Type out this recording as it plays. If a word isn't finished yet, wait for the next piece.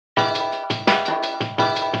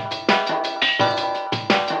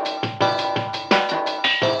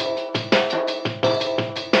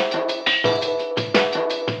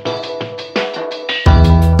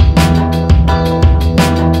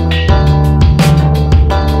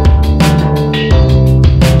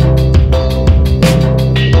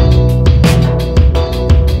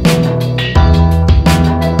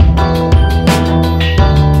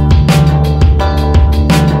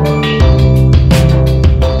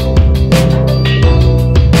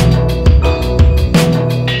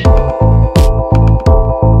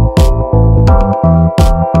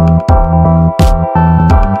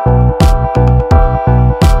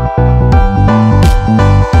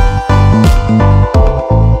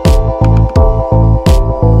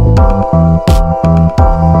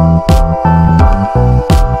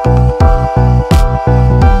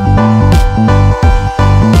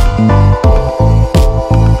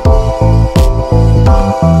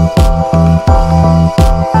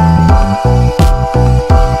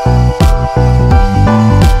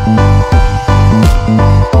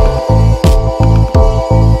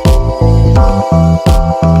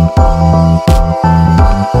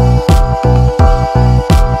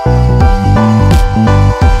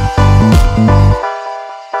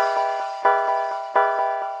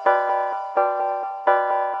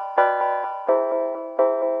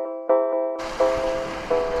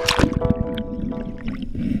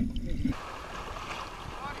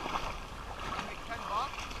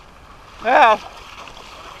Yeah.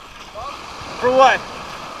 For what?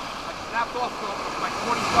 I snapped off my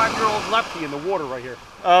 25-year-old lefty in the water right here.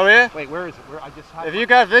 Oh yeah? Wait, where is it? Where I just had if you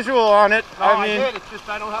got visual on it, no, I mean... did. It's just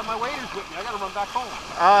I don't have my waders with me. I gotta run back home.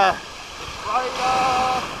 It's right,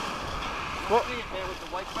 well, see it, man, with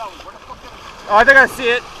the white belly. Where the fuck is it? Oh, I think I see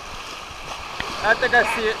it. I think I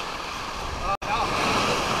see it. No.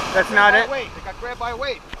 That's not it? It got grabbed by a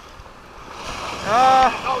wave.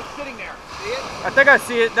 Oh, it's sitting there. See it? I think I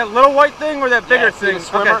see it. That little white thing or that bigger thing? The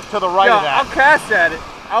swimmer okay. to the right of that. I'll cast at it.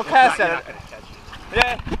 I'll cast at it.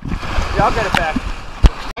 Yeah. Yeah, I'll get it back.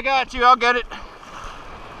 I got you. I'll get it. Not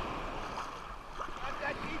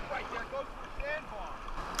that deep right there. It goes to the sandbar.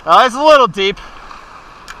 Oh, it's a little deep.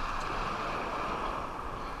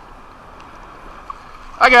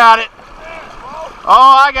 I got it.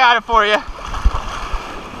 Oh, I got it for you.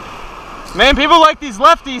 Man, people like these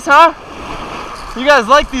lefties, huh? You guys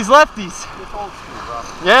like these lefties. It's old school, bro.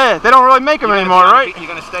 Yeah, they don't really make them anymore, right? You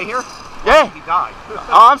gonna stay here? Yeah. He died.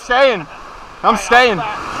 Oh, I'm staying. I'm staying. All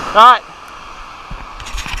right.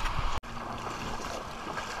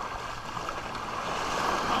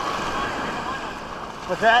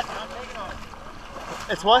 What's that?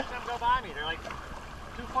 It's what? Some go by me. They're like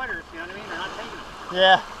 2-footers, you know what I mean? They're not taking them.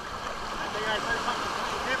 Yeah. I figured I'd put something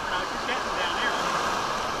different. I was just getting them down there.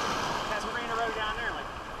 That's Marina Road down there, like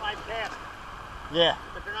 5 casts. Yeah.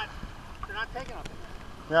 But they're not taking them.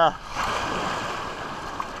 Yeah.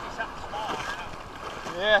 Maybe something small, I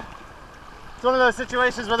don't know. Yeah. It's one of those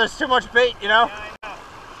situations where there's too much bait, you know? Yeah, I know.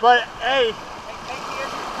 But hey,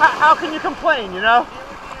 how can you complain, you know?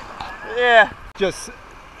 Yeah. Just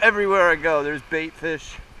everywhere I go, there's bait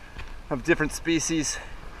fish of different species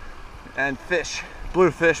and fish.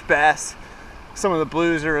 Bluefish, bass. Some of the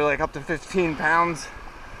blues are like up to 15 pounds,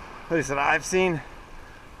 at least that I've seen.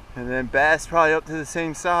 And then bass probably up to the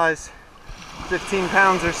same size, 15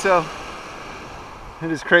 pounds or so.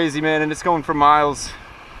 It is crazy, man, and it's going for miles.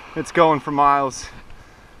 It's going for miles.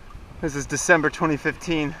 This is December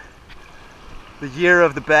 2015, the year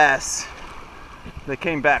of the bass. They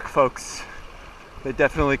came back, folks. They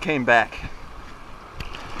definitely came back.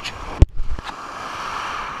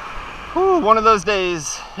 Whew, one of those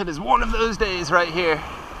days. It is one of those days right here.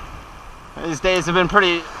 These days have been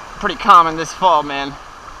pretty common this fall, man.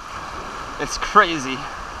 It's crazy.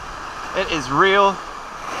 It is real.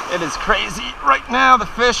 It is crazy. Right now, the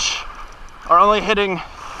fish are only hitting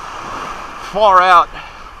far out.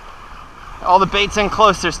 All the bait's in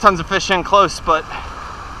close. There's tons of fish in close, but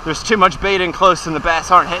there's too much bait in close and the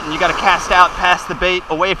bass aren't hitting. You got to cast out past the bait,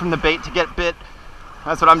 away from the bait to get bit.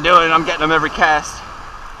 That's what I'm doing. I'm getting them every cast.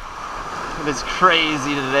 It is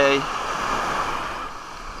crazy today.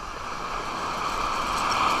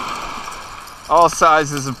 All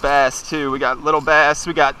sizes of bass too. We got little bass,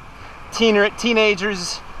 we got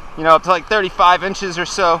teenagers, you know, up to like 35 inches or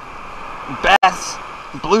so. Bass,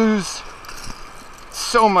 blues,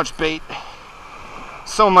 so much bait,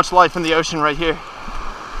 so much life in the ocean right here.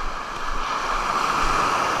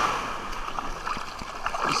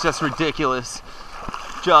 It's just ridiculous,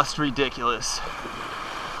 just ridiculous.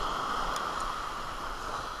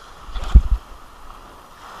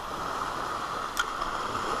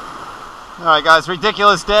 All right, guys,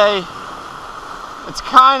 ridiculous day. It's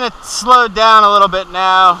kind of slowed down a little bit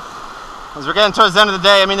now as we're getting towards the end of the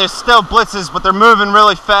day. I mean, there's still blitzes, but they're moving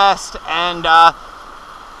really fast, and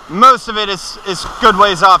most of it is good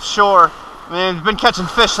ways offshore. I mean, I've been catching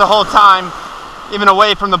fish the whole time, even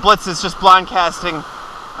away from the blitzes, just blind casting.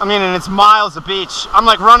 I mean, and it's miles of beach. I'm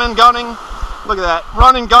like running, gunning. Look at that,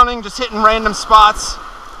 running, gunning, just hitting random spots.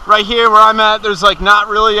 Right here where I'm at, there's like not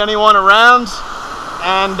really anyone around.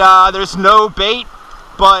 And there's no bait,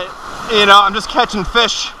 but you know, I'm just catching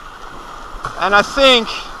fish, and I think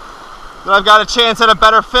that I've got a chance at a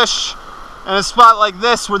better fish in a spot like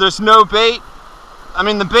this where there's no bait. I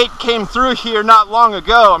mean, the bait came through here not long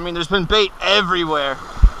ago. I mean, there's been bait everywhere,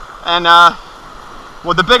 and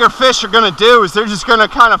what the bigger fish are gonna do is they're just gonna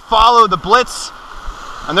kind of follow the blitz,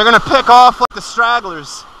 and they're gonna pick off like the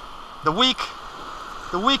stragglers, the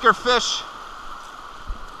weaker fish.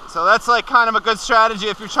 So that's like kind of a good strategy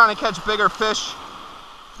if you're trying to catch bigger fish.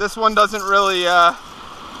 This one doesn't really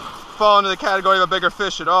fall into the category of a bigger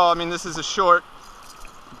fish at all. I mean, this is a short,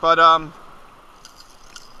 but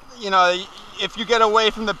you know, if you get away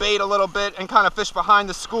from the bait a little bit and kind of fish behind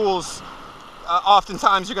the schools,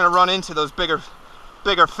 oftentimes you're going to run into those bigger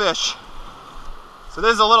fish. So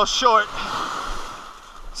this is a little short,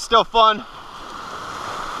 still fun.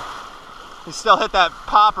 You still hit that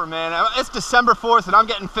popper, man. It's December 4th and I'm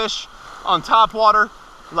getting fish on topwater.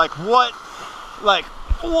 Like what? Like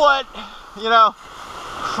what? You know,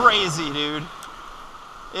 crazy, dude.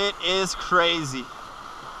 It is crazy.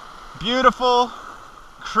 Beautiful,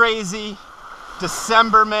 crazy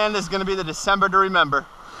December, man. This is gonna be the December to remember.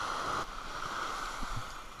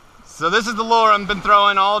 So this is the lure I've been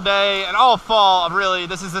throwing all day and all fall, really.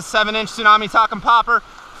 This is a 7-inch Tsunami Talkin popper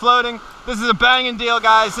floating. This is a banging deal,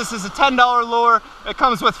 guys. This is a $10 lure. It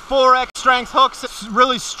comes with 4X strength hooks. It's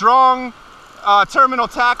really strong terminal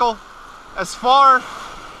tackle. As far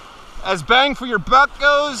as bang for your buck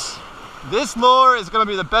goes, this lure is gonna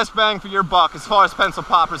be the best bang for your buck as far as pencil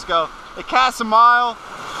poppers go. It casts a mile.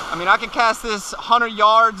 I mean, I can cast this 100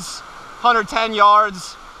 yards, 110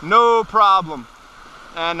 yards, no problem.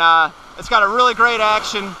 And it's got a really great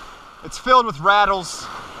action. It's filled with rattles.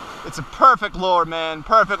 It's a perfect lure, man.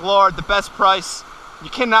 Perfect lure at the best price. You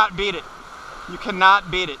cannot beat it. You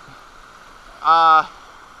cannot beat it.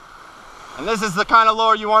 And this is the kind of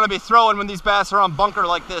lure you want to be throwing when these bass are on bunker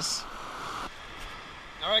like this.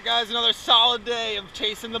 All right, guys, another solid day of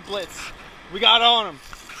chasing the Blitz. We got on them.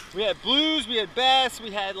 We had blues, we had bass,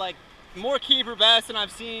 we had like more keeper bass than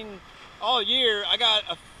I've seen all year. I got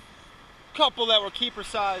a couple that were keeper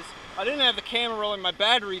size. I didn't have the camera rolling. My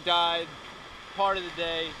battery died part of the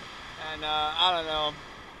day, and I don't know.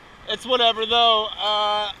 It's whatever though.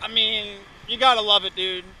 I mean, you gotta love it,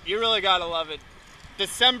 dude. You really gotta love it.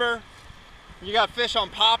 December, you got fish on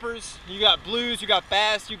poppers, you got blues, you got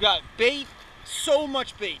bass, you got bait. So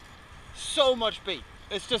much bait. So much bait.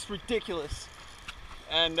 It's just ridiculous.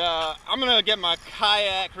 And I'm gonna get my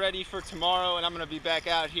kayak ready for tomorrow, and I'm gonna be back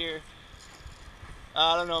out here.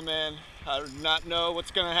 I don't know, man. I do not know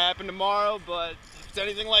what's gonna happen tomorrow, but if it's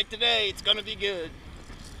anything like today, it's gonna be good.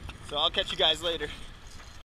 So I'll catch you guys later.